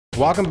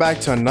Welcome back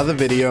to another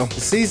video.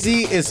 The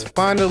CZ is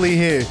finally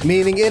here,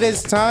 meaning it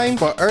is time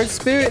for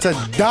Earthspirit to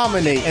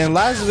dominate. In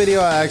last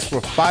video, I asked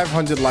for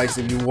 500 likes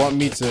if you want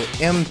me to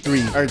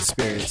M3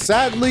 Earthspirit.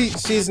 Sadly,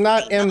 she's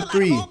not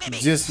M3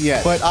 just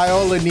yet, but I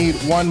only need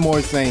one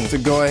more thing to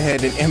go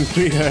ahead and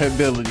M3 her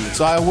ability.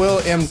 So I will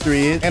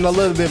M3 it, and a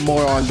little bit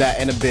more on that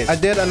in a bit. I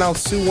did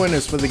announce 2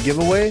 winners for the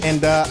giveaway,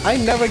 and I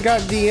never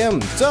got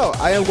DM'd. So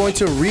I am going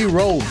to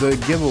re-roll the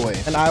giveaway,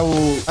 and I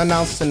will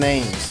announce the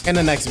names in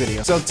the next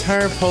video. So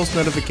turn post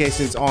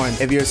notifications on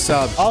if you're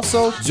subbed.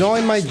 Also,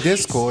 join my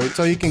Discord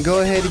so you can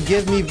go ahead and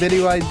give me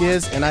video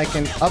ideas and I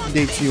can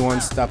update you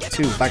on stuff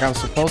too, like I'm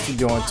supposed to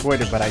do on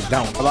Twitter, but I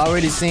don't. I've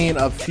already seen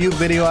a few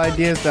video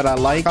ideas that I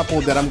like, a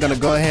couple that I'm gonna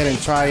go ahead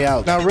and try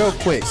out. Now, real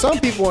quick, some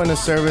people in the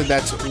server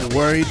that's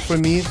worried for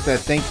me, that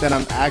think that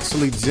I'm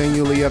actually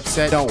genuinely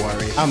upset. Don't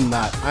worry, I'm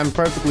not. I'm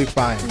perfectly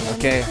fine,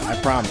 okay? I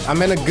promise.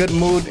 I'm in a good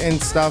mood and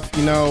stuff,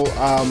 you know.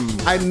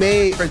 I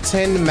may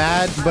pretend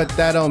mad, but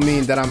that don't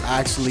mean that I'm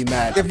actually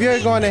mad. If you're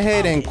going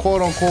ahead and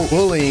quote-unquote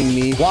bullying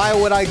me, why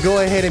would I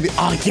go ahead and be,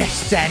 oh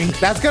yes daddy,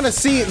 that's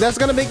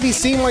gonna make me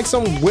seem like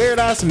some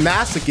weird-ass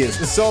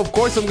masochist. So of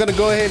course I'm gonna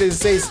go ahead and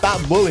say stop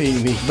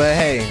bullying me. But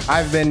hey,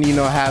 I've been, you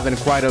know, having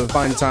quite a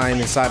fun time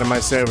inside of my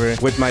server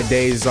with my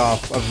days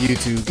off of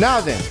YouTube.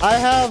 Now then, I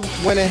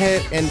have went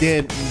ahead and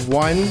did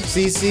 1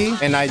 CC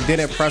and I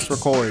didn't press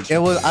record.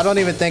 I don't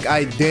even think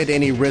I did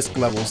any risk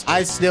levels.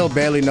 I still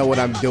barely know what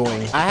I'm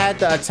doing. I had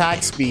the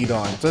attack speed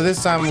on, so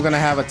this time I'm gonna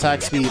have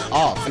attack speed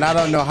off, and I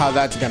don't know how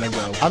that's gonna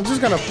go. I'm just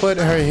gonna put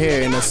her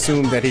here and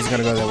assume that he's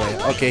gonna go that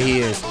way. Okay, he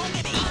is.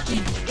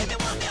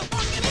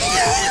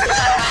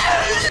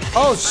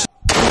 Oh,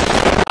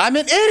 I'm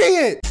an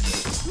idiot!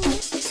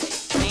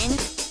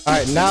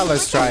 Alright, now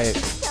let's try it.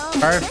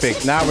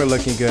 Perfect, now we're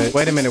looking good.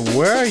 Wait a minute,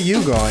 where are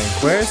you going?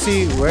 Where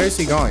is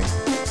he going?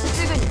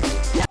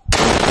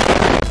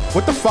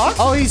 What the fuck?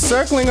 Oh, he's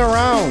circling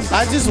around.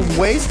 I just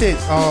wasted.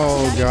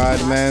 Oh, God,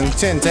 man.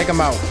 Chin, take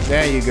him out.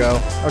 There you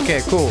go.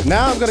 Okay, cool.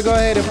 Now I'm going to go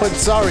ahead and put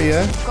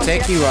Zarya.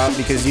 Take you out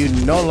because you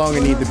no longer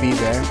need to be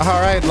there.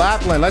 All right,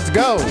 Lapland, let's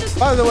go.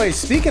 By the way,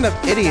 speaking of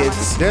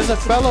idiots, there's a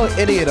fellow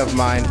idiot of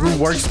mine who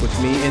works with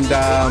me,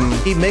 and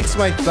he makes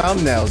my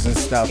thumbnails and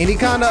stuff. And he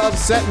kind of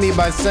upset me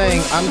by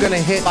saying I'm going to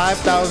hit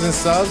 5,000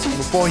 subs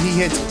before he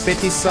hits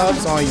 50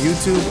 subs on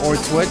YouTube or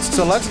Twitch.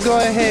 So let's go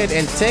ahead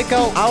and take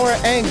out our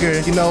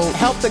anger, you know,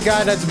 help the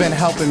guy that's been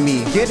helping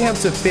me, get him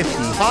to 50,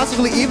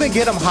 possibly even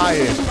get him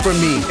higher for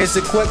me. His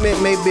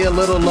equipment may be a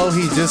little low.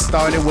 He just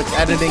started with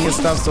editing and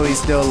stuff, so he's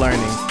still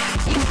learning.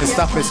 His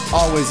stuff is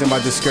always in my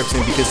description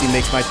because he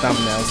makes my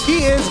thumbnails.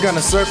 He is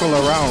gonna circle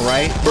around,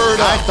 right?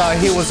 I thought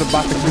he was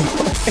about to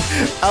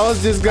go. I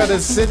was just gonna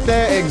sit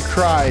there and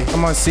cry.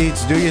 Come on, Siege,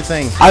 do your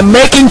thing. I'm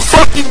making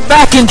fucking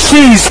mac and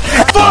cheese.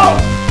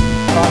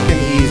 Fucking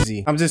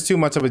easy. I'm just too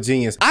much of a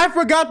genius. I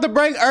forgot to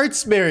bring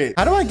Earthspirit.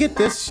 How do I get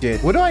this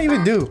shit? What do I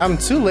even do? I'm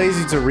too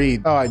lazy to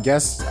read. Oh, I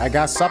guess I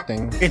got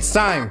something. It's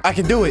time. I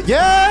can do it.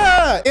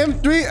 Yeah!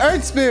 M3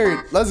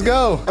 Earthspirit. Let's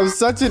go. I'm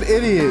such an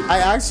idiot. I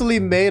actually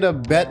made a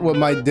bet with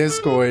my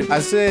Discord. I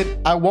said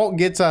I won't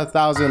get to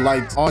 1,000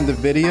 likes on the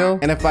video.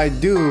 And if I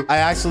do, I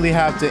actually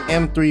have to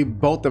M3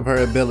 both of her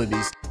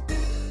abilities.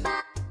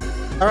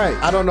 All right,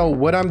 I don't know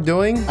what I'm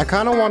doing. I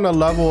kind of want to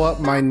level up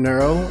my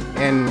Neuro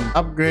and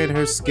upgrade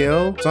her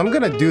skill. So I'm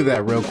going to do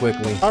that real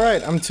quickly. All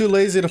right, I'm too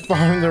lazy to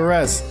farm the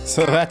rest.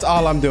 So that's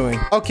all I'm doing.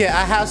 Okay,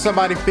 I have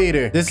somebody feed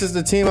her. This is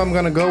the team I'm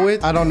going to go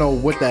with. I don't know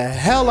what the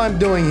hell I'm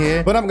doing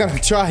here, but I'm going to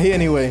try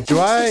anyway. Do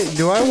I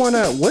want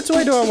to, which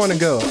way do I want to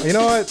go? You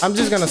know what? I'm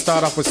just going to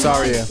start off with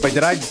Zarya. Wait,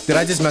 did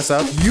I just mess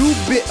up?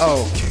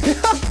 Oh.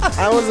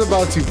 I was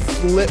about to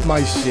flip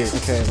my shit.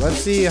 Okay, let's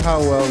see how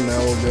well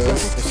Nell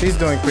does. She's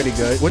doing pretty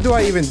good. What do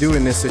I even do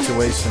in this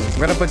situation? I'm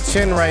gonna put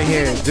Chin right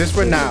here just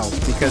for now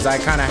because I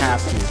kind of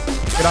have to.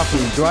 Get off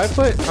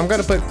me. I'm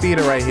gonna put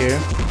Feeder right here.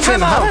 Chin,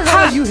 how the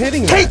hell are you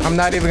hitting that? I'm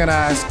not even gonna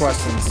ask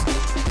questions.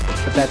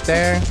 Put that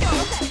there.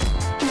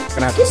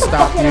 Gonna have to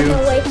stop you.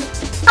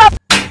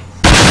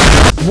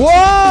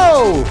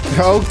 Whoa!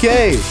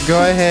 Okay,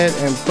 go ahead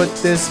and put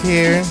this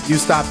here. You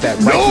stop that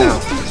right now.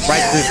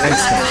 Right this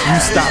instant. You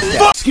stop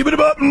that. Skip it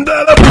up and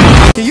down.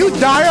 Can you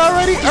die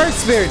already?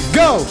 Earthspirit,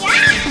 go!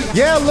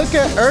 Yeah, look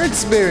at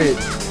Earthspirit.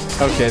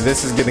 Okay,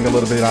 this is getting a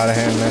little bit out of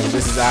hand, man.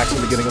 This is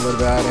actually getting a little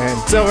bit out of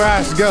hand. Silver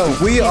Ash, go.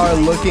 We are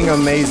looking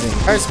amazing.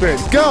 Earthspirit,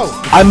 go!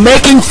 I'm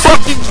making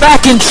fucking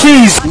mac and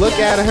cheese. Look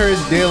at her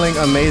dealing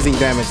amazing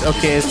damage.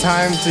 Okay, it's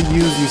time to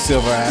use you,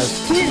 Silver Ash.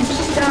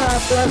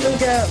 Stop, let me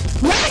go.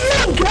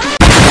 Let me go!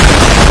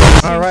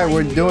 All right,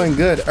 we're doing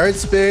good.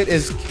 Earthspirit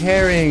is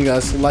carrying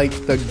us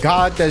like the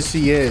god that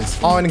she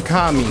is on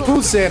Kami.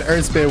 Who said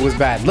Earthspirit was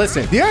bad?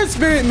 Listen, the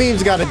Earthspirit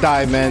meme's gotta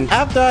die, man.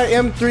 After I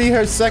M3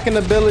 her second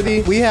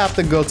ability, we have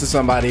to go to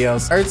somebody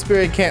else.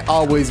 Earthspirit can't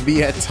always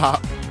be at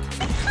top.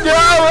 No,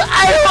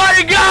 I don't want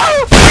to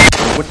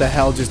go. What the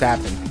hell just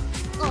happened?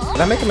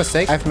 Did I make a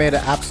mistake? I've made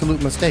an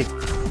absolute mistake.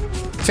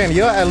 Chen,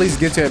 you'll at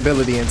least get your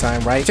ability in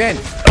time, right? Chen!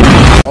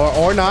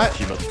 Or not.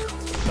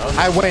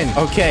 I win.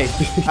 Okay.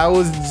 I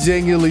was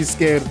genuinely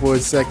scared for a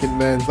second,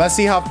 man. Let's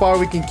see how far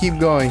we can keep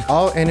going.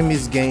 All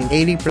enemies gain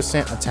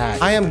 80%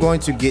 attack. I am going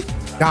to get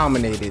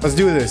dominated. Let's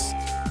do this.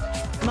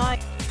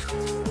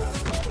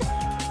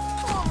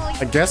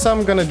 I guess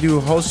I'm gonna do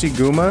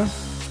Hoshiguma.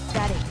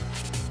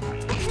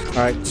 All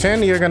right,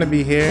 Chen, you're gonna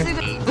be here.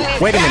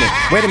 Wait a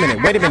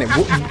minute.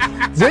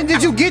 When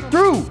did you get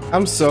through?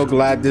 I'm so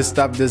glad this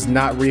stuff does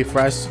not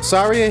refresh.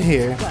 Saria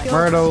here,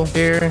 Myrtle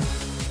here,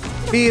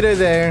 Peter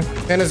there.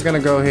 Chen is gonna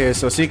go here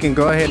so she can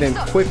go ahead and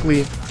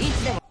quickly.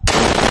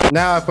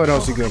 Now I put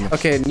Hoshiguma.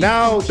 Okay,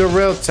 now the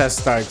real test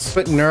starts.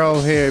 Put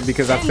Neural here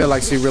because I feel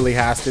like she really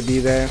has to be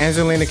there.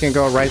 Angelina can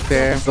go right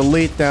there.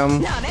 Delete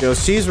them. Yo,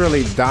 she's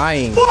really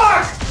dying.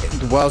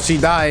 Well, she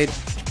died.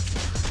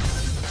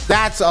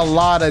 That's a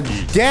lot of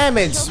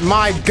damage.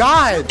 My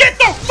God. Get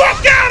the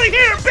fuck out of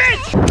here,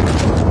 bitch!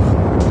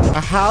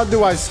 How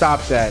do I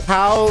stop that?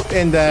 How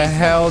in the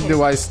hell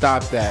do I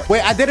stop that?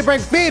 Wait, I didn't bring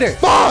Peter.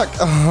 Fuck.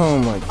 Oh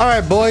my. All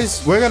right,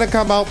 boys. We're going to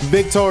come out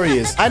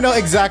victorious. I know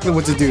exactly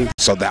what to do.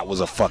 So that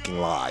was a fucking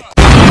lie.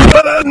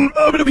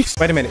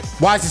 Wait a minute.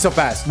 Why is he so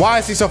fast? Why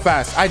is he so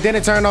fast? I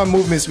didn't turn on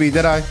movement speed,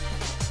 did I?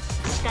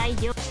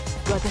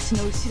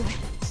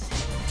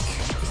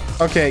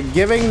 Okay,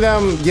 giving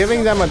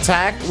them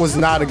attack was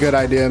not a good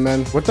idea,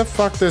 man. What the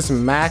fuck does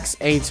max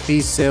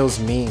HP sales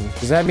mean?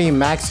 Does that mean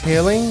max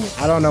healing?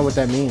 I don't know what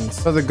that means.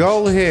 So the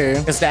goal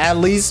here is to at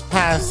least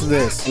pass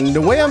this. And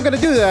the way I'm gonna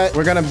do that,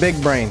 we're gonna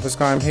big brain. Let's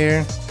go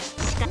here.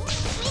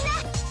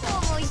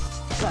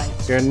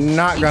 You're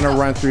not gonna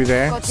run through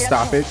there.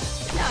 Stop it.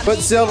 Put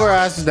Silver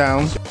ass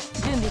down.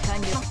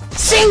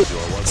 Sing!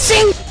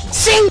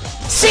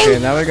 Okay,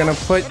 now we're gonna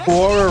put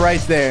Aura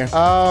right there.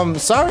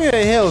 Saria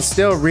Hill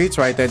still reach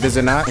right there, does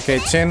it not? Okay,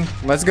 Chin,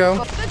 let's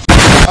go.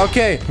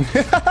 Okay.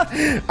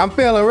 I'm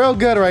feeling real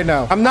good right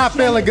now. I'm not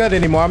feeling good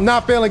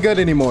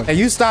anymore. Hey,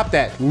 you stop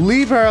that.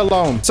 Leave her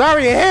alone.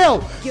 Saria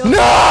Hill!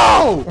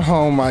 No!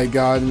 Oh my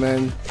God,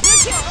 man.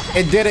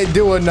 It didn't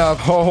do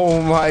enough.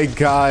 Oh my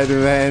God,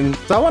 man.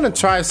 So I want to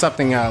try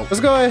something out. Let's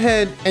go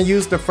ahead and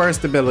use the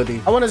first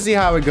ability. I want to see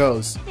how it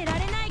goes.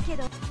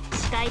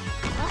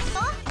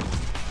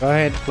 Go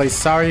ahead, place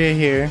Saria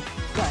here.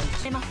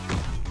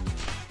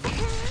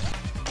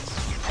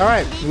 All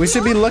right, we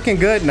should be looking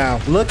good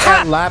now. Look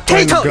at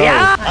Lapland go.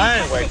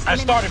 Anyway, I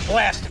started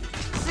blasting.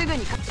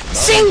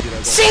 Sing!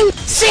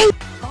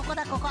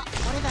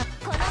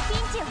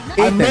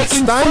 Ethan,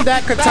 stun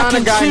that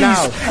katana guy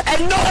now.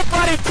 And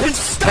nobody can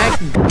stop.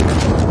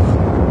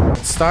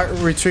 Start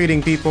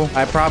retreating, people.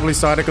 I probably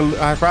started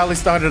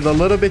a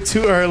little bit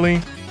too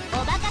early.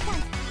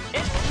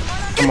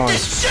 Come on.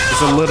 It's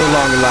a little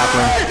longer,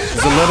 Lapland.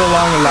 It's a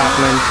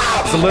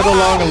little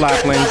longer,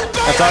 Lapland.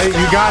 That's all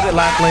you got it,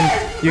 Lapland.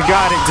 You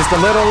got it. Just a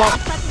little long.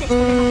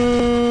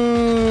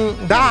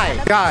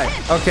 Die.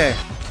 Okay.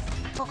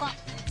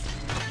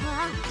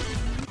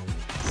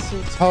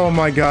 Oh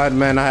my God,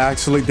 man. I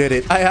actually did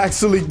it.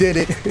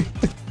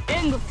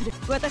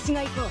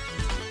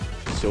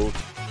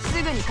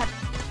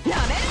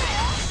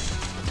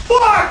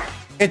 Fuck!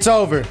 It's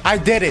over. I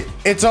did it.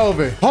 It's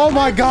over. Oh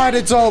my God,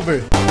 it's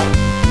over.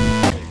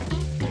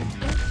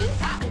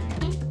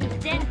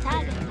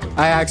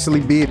 I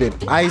actually beat it.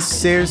 I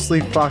seriously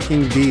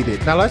fucking beat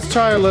it. Now let's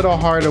try a little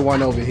harder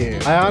one over here.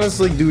 I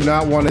honestly do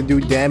not want to do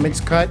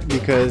damage cut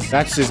because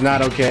that's just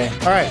not okay.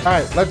 All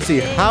right, let's see.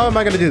 How am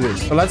I gonna do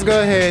this? So let's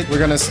go ahead. We're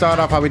gonna start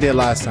off how we did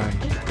last time.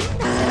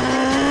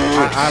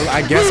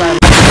 I guess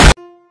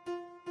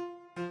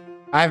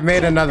I've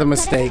made another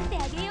mistake.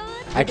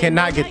 I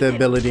cannot get the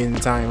ability in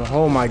time.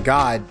 Oh my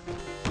God.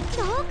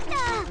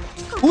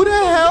 Who the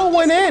hell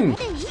went in?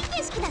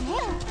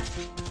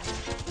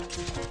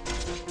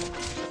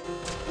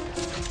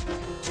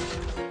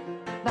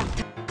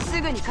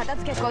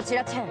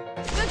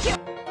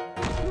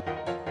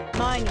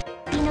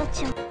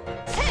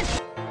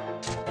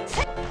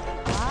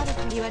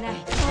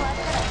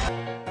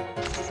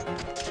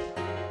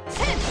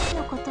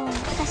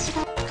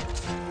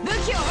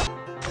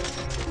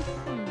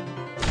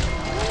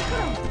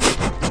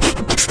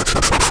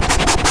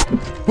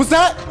 What's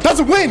that? That's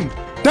a win!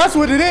 That's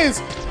what it is!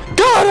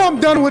 God, I'm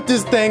done with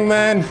this thing,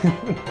 man.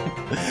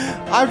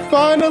 I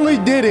finally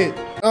did it.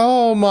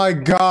 Oh my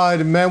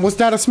God, man. Was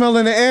that a smell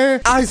in the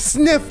air? I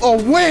sniff a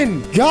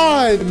win.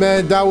 God,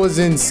 man, that was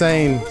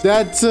insane.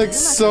 That took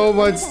so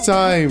much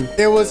time.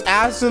 It was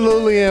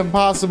absolutely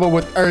impossible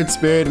with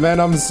Earthspirit, man.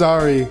 I'm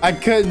sorry. I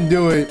couldn't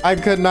do it. I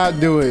could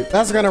not do it.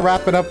 That's gonna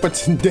wrap it up for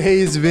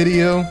today's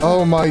video.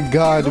 Oh my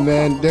God,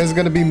 man. There's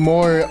gonna be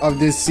more of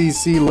this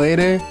CC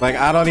later. Like,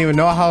 I don't even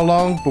know how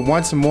long, but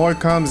once more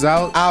comes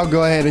out, I'll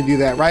go ahead and do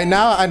that. Right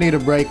now, I need a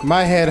break.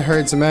 My head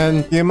hurts,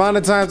 man. The amount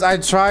of times I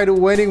tried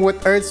winning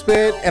with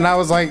Earthspirit, it, and I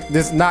was like,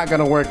 this is not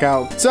gonna work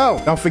out.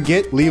 So don't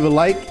forget, leave a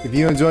like if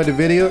you enjoyed the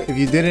video. If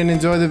you didn't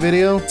enjoy the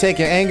video, take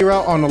your anger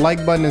out on the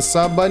like button and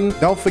sub button.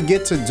 Don't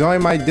forget to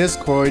join my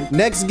Discord.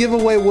 Next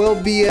giveaway will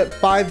be at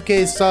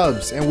 5K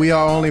subs, and we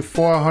are only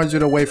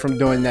 400 away from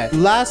doing that.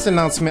 Last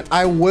announcement,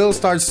 I will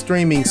start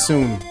streaming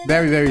soon,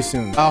 very, very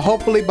soon.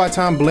 Hopefully by the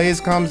time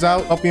Blaze comes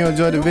out. Hope you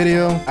enjoyed the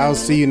video. I'll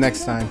see you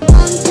next time.